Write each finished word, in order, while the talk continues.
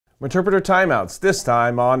Meterpreter timeouts, this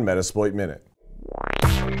time on Metasploit Minute.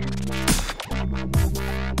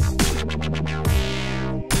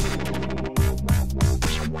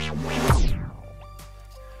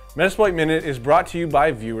 Metasploit Minute is brought to you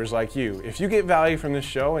by viewers like you. If you get value from this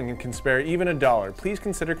show and can spare even $1, please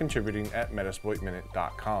consider contributing at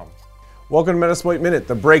Metasploitminute.com. Welcome to Metasploit Minute,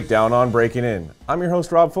 the breakdown on breaking in. I'm your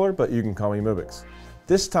host Rob Fuller, but you can call me Mubix.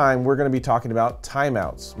 This time we're going to be talking about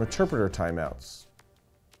timeouts, Meterpreter timeouts.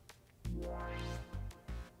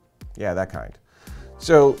 Yeah, that kind.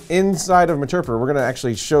 So inside of Meterpreter, we're going to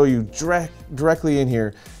actually show you directly in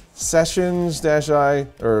here sessions-i,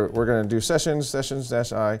 or we're going to do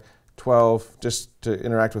sessions-i 12 just to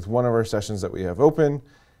interact with one of our sessions that we have open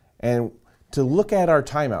and to look at our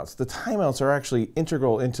timeouts. The timeouts are actually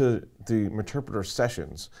integral into the Meterpreter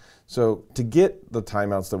sessions. So to get the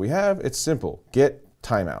timeouts that we have, it's simple. Get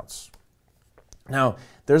timeouts. Now,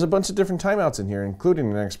 there's a bunch of different timeouts in here, including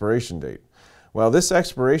an expiration date. Well, this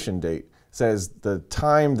expiration date says the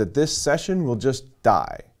time that this session will just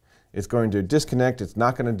die. It's going to disconnect. It's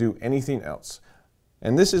not going to do anything else.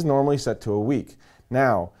 And this is normally set to a week.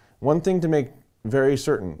 Now, one thing to make very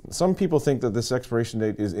certain, some people think that this expiration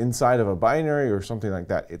date is inside of a binary or something like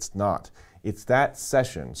that. It's not. It's that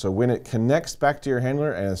session. So when it connects back to your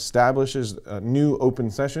handler and establishes a new open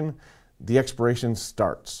session, the expiration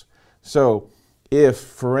starts. So if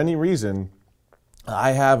for any reason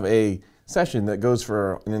I have a session that goes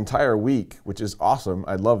for an entire week, which is awesome,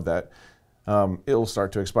 I love that, it'll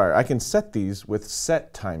start to expire. I can set these with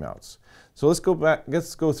set timeouts. So let's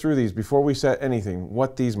go through these before we set anything,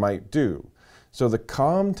 what these might do. So the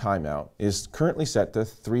COM timeout is currently set to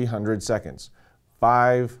 300 seconds,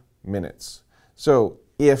 5 minutes. So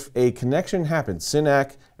if a connection happens,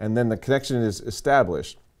 SYNAC, and then the connection is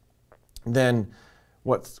established, then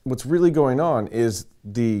what's really going on is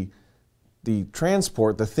the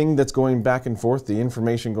transport, the thing that's going back and forth, the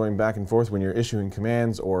information going back and forth when you're issuing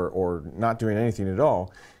commands or not doing anything at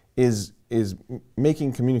all, is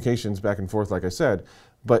making communications back and forth, like I said.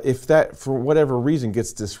 But if that, for whatever reason,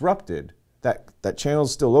 gets disrupted, that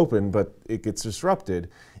channel's still open, but it gets disrupted,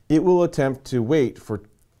 it will attempt to wait for,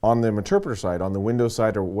 on the Meterpreter side, on the Windows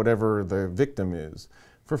side, or whatever the victim is,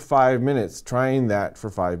 for 5 minutes, trying that for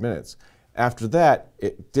 5 minutes. After that,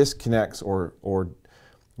 it disconnects or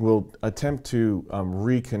will attempt to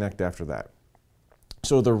reconnect after that.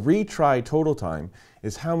 So the retry total time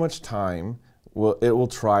is how much time it will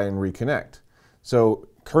try and reconnect. So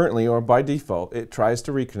currently, or by default, it tries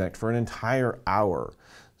to reconnect for an entire hour.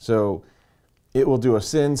 So it will do a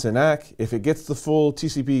SYNAC. If it gets the full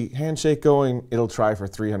TCP handshake going, it'll try for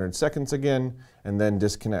 300 seconds again and then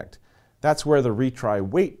disconnect. That's where the retry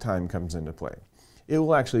wait time comes into play. It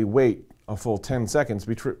will actually wait a full 10 seconds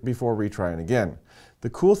before retrying again. The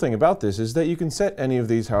cool thing about this is that you can set any of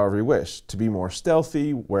these however you wish. To be more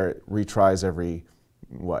stealthy, where it retries every,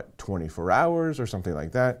 24 hours or something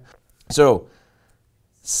like that. So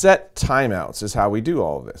set timeouts is how we do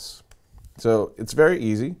all of this. So it's very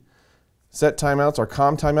easy. Set timeouts, our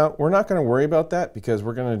COM timeout, we're not going to worry about that because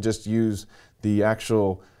we're going to just use the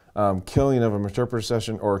actual killing of a Meterpreter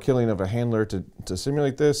session or killing of a handler to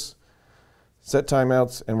simulate this. Set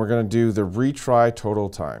timeouts, and we're going to do the retry total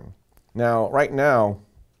time. Now, right now,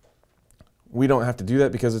 we don't have to do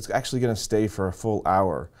that because it's actually going to stay for a full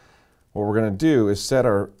hour. What we're going to do is set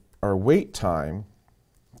our wait time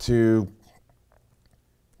to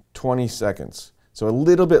 20 seconds. So a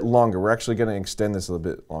little bit longer. We're actually going to extend this a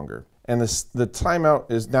little bit longer. And the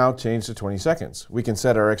timeout is now changed to 20 seconds. We can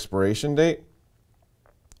set our expiration date,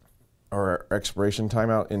 or our expiration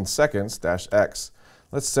timeout in seconds, -x.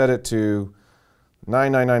 Let's set it to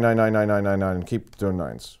 999999999 and keep doing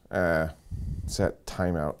nines. Set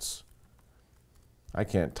timeouts. I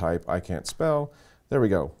can't type, I can't spell. There we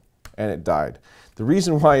go. And it died. The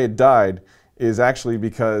reason why it died is actually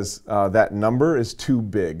because that number is too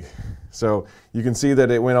big. So you can see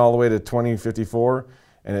that it went all the way to 2054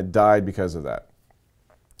 and it died because of that.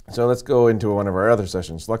 So let's go into one of our other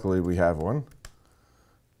sessions. Luckily we have one.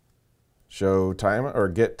 Show time, or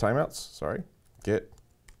get timeouts, sorry. Get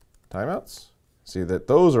timeouts. See that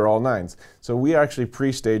those are all nines. So we actually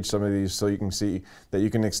pre-staged some of these so you can see that you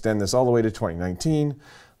can extend this all the way to 2019,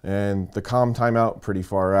 and the COM timeout pretty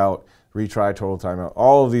far out, retry total timeout,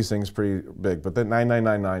 all of these things pretty big, but the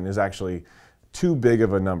 9999 is actually too big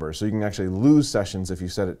of a number, so you can actually lose sessions if you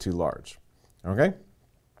set it too large. Okay?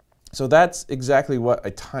 So that's exactly what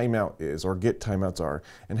a timeout is, or get timeouts are,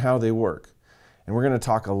 and how they work. And we're going to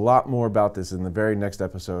talk a lot more about this in the very next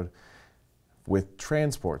episode with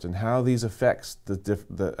transports and how these affect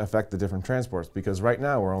the different transports, because right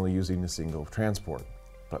now we're only using a single transport,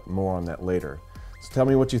 but more on that later. So tell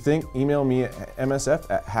me what you think. Email me at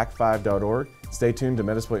msf@hack5.org. Stay tuned to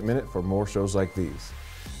Metasploit Minute for more shows like these.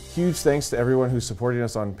 Huge thanks to everyone who's supporting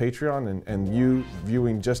us on Patreon and you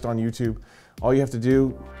viewing just on YouTube. All you have to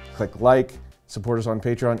do, click like, support us on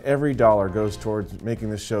Patreon. Every dollar goes towards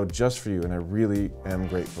making this show just for you, and I really am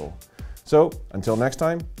grateful. So until next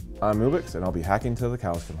time, I'm Mubix, and I'll be hacking till the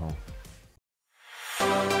cows come home.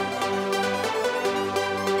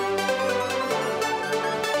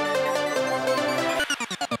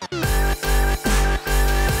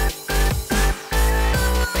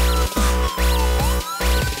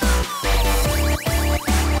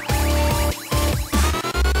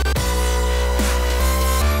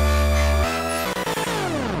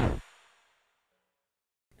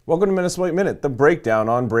 Welcome to Metasploit Minute, the breakdown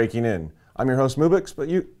on breaking in. I'm your host Mubix, but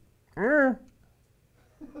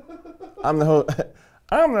I'm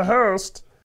the host.